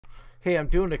Hey, I'm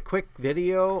doing a quick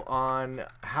video on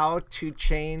how to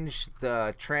change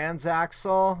the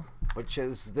transaxle, which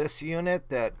is this unit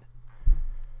that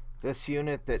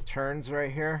turns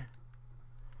right here.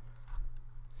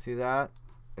 See that?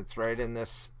 It's right in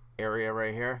this area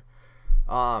right here.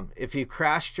 If you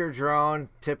crashed your drone,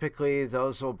 typically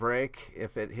those will break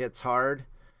if it hits hard.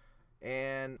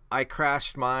 And I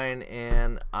crashed mine,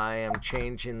 and I am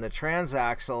changing the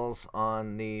transaxles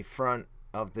on the front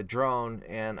of the drone,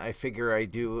 and I figure I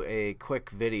do a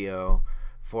quick video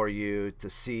for you to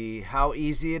see how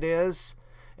easy it is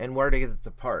and where to get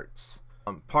the parts.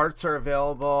 Parts are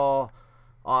available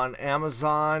on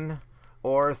Amazon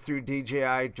or through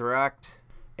DJI Direct,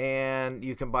 and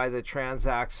you can buy the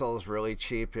transaxles really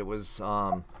cheap. It was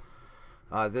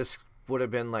this would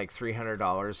have been like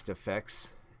 $300 to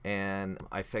fix, and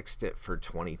I fixed it for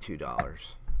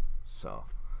 $22. So,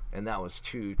 and that was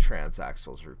 2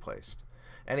 transaxles replaced.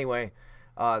 Anyway,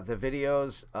 the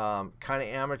video's kind of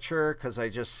amateur because I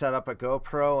just set up a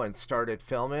GoPro and started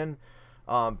filming,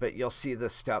 but you'll see the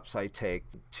steps I take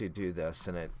to do this,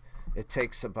 and it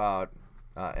takes about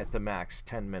at the max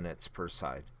 10 minutes per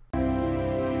side.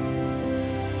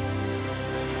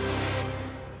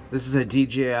 This is a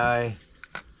DJI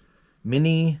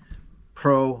Mini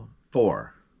Pro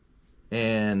 4,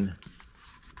 and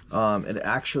it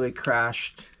actually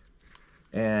crashed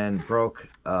and broke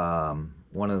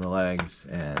one of the legs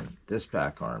and this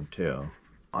back arm too.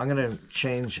 I'm gonna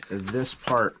change this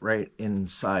part right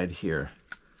inside here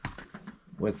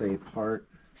with a part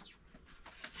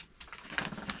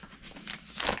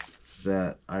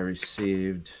that I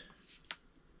received.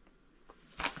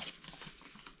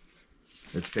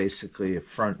 It's basically a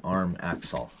front arm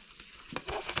axle.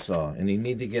 So, and you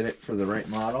need to get it for the right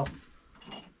model,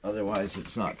 otherwise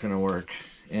it's not gonna work.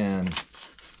 And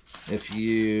if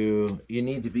you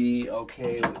need to be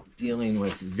okay with dealing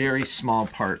with very small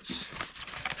parts,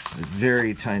 with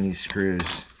very tiny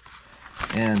screws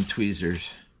and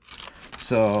tweezers.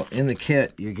 So in the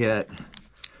kit you get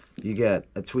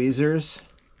a tweezers,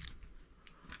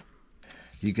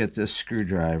 you get this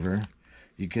screwdriver,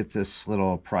 you get this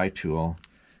little pry tool,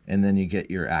 and then you get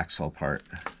your axle part.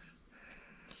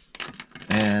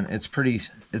 And it's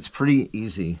pretty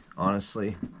easy,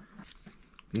 honestly.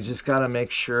 You just got to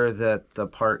make sure that the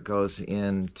part goes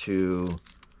into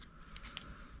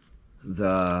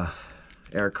the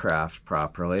aircraft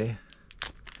properly,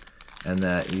 and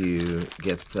that you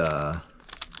get the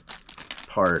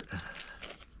part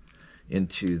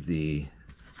into the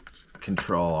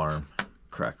control arm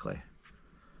correctly.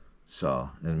 So,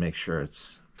 and make sure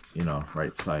it's, you know,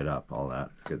 right side up, all that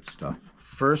good stuff.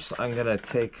 First, I'm going to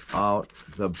take out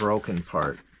the broken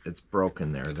part. It's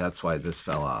broken there. That's why this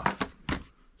fell off.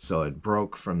 So it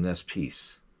broke from this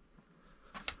piece.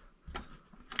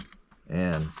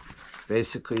 And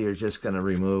basically you're just going to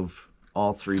remove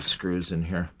all 3 screws in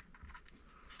here.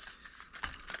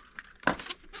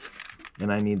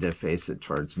 And I need to face it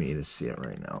towards me to see it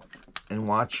right now. And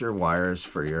watch your wires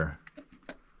for your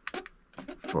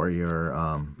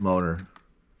motor.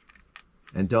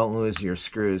 And don't lose your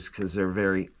screws because they're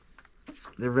very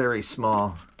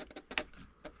small.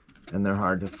 And they're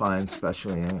hard to find,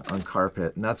 especially on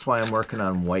carpet. And that's why I'm working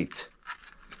on white.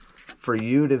 For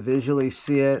you to visually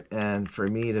see it, and for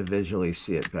me to visually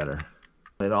see it better.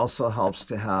 It also helps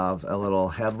to have a little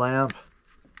headlamp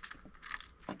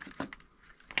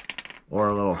or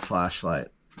a little flashlight,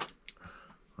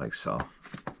 like so.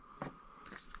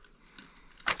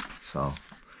 So,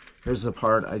 here's the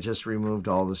part. I just removed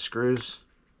all the screws.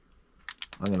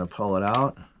 I'm going to pull it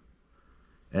out.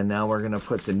 And now we're going to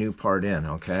put the new part in,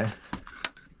 okay?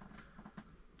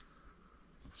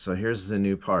 So here's the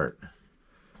new part.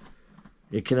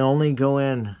 It can only go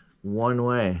in one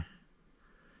way.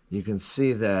 You can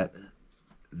see that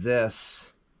this,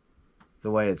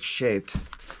 the way it's shaped,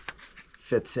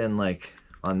 fits in like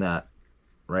on that,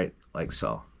 right? Like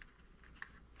so.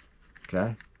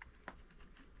 Okay?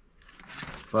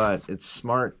 But it's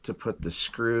smart to put the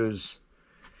screws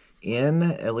in,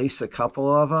 at least a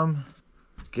couple of them.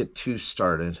 Get 2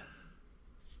 started.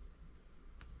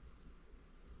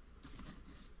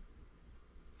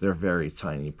 They're very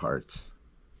tiny parts.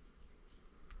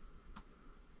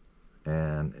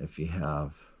 And if you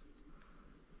have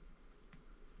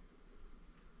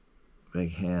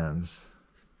big hands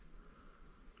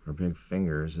or big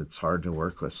fingers, it's hard to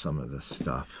work with some of this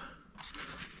stuff.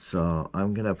 So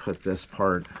I'm gonna put this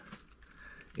part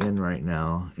in right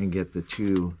now and get the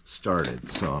 2 started.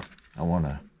 So I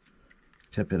wanna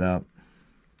tip it up.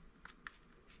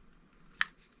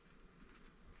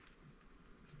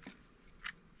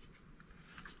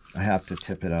 I have to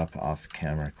tip it up off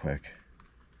camera quick.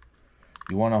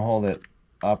 You want to hold it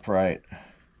upright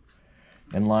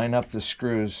and line up the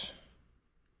screws.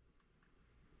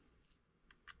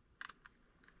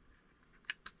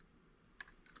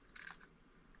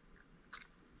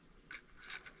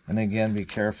 And again, be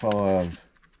careful of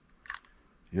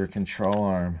your control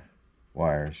arm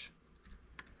wires.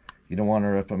 You don't want to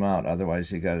rip them out, otherwise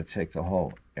you got to take the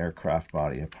whole aircraft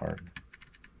body apart.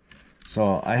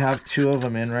 So I have 2 of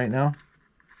them in right now.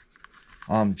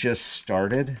 Just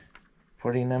started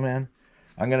putting them in.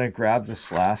 I'm going to grab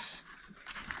this last.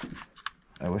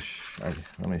 Let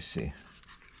me see.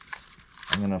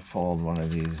 I'm going to fold one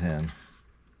of these in.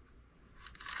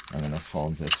 I'm going to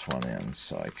fold this one in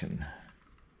so I can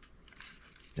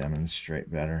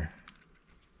demonstrate better.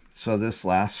 So this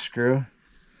last screw,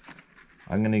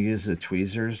 I'm going to use the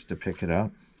tweezers to pick it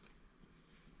up.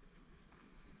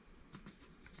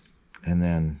 And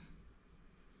then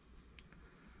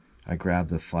I grab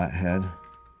the flathead.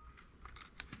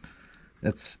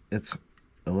 It's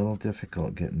a little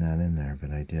difficult getting that in there,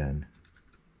 but I did.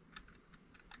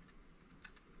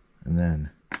 And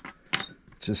then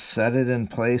just set it in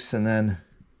place and then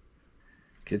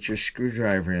get your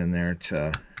screwdriver in there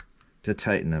to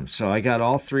tighten them. So I got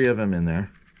all 3 of them in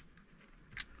there.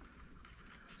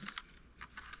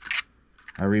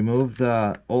 I removed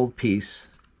the old piece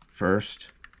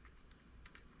first.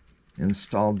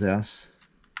 Installed this.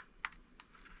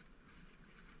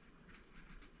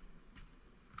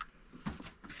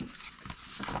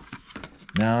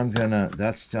 Now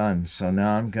that's done. So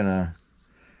now I'm gonna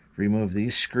remove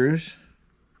these screws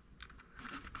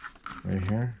right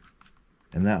here.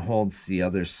 And that holds the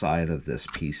other side of this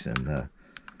piece in, the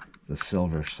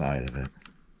silver side of it.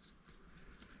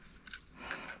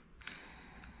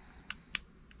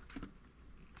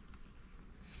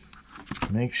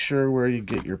 Make sure where you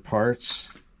get your parts.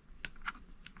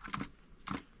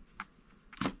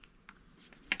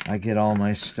 I get all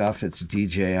my stuff, it's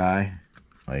DJI,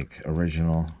 like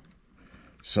original.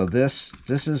 So this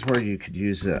is where you could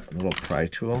use that little pry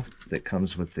tool that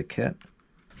comes with the kit.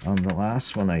 On the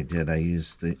last one I did, I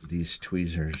used these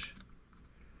tweezers.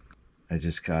 I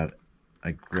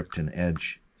gripped an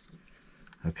edge.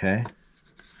 Okay?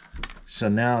 So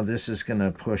now this is going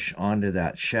to push onto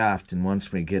that shaft, and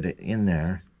once we get it in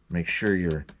there, make sure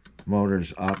your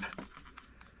motor's up.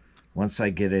 Once I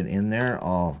get it in there,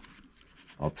 I'll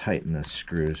tighten the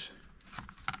screws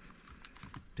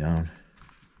down.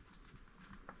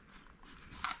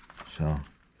 So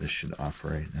this should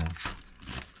operate now.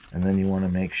 And then you want to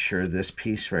make sure this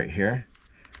piece right here,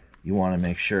 you want to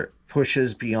make sure it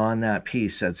pushes beyond that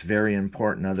piece. That's very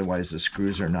important, otherwise the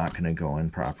screws are not going to go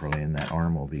in properly and that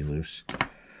arm will be loose.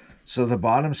 So the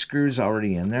bottom screw's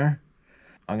already in there.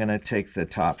 I'm going to take the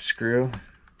top screw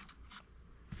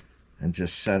and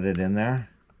just set it in there.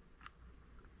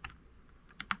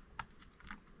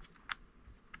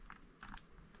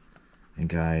 And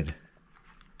guide.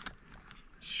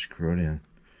 Screw it in.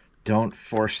 Don't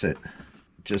force it.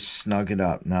 Just snug it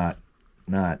up, not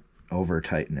over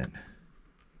tighten it.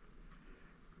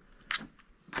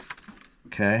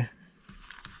 Okay,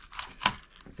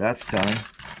 that's done.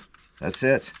 That's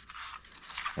it.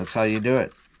 That's how you do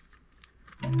it.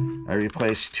 I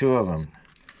replaced 2 of them.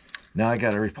 Now I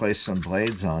got to replace some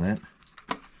blades on it.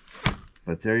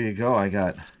 But there you go. I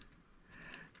got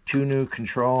 2 new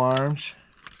control arms.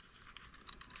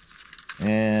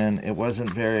 And it wasn't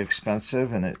very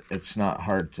expensive, and it's not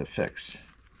hard to fix.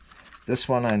 This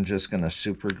one I'm just going to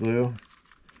super glue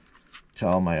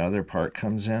till my other part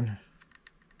comes in.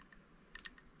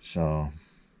 So,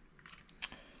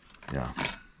 yeah.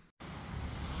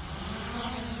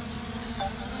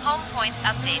 Home point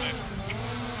updated.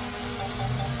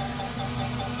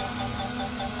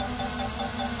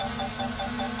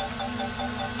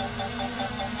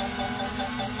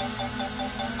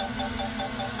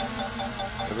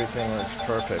 Everything looks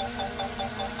perfect.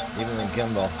 Even the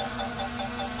gimbal.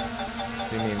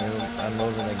 See me move? I'm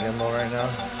moving the gimbal right now.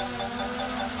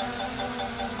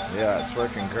 Yeah, it's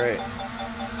working great.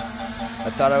 I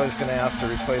thought I was going to have to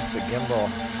replace the gimbal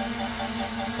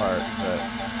part, but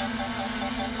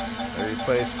I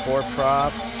replaced 4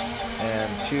 props and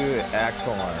 2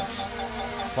 axle arms.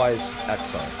 Flies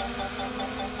excellent.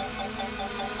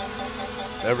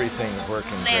 Everything is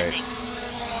working great,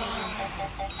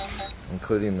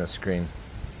 including the screen.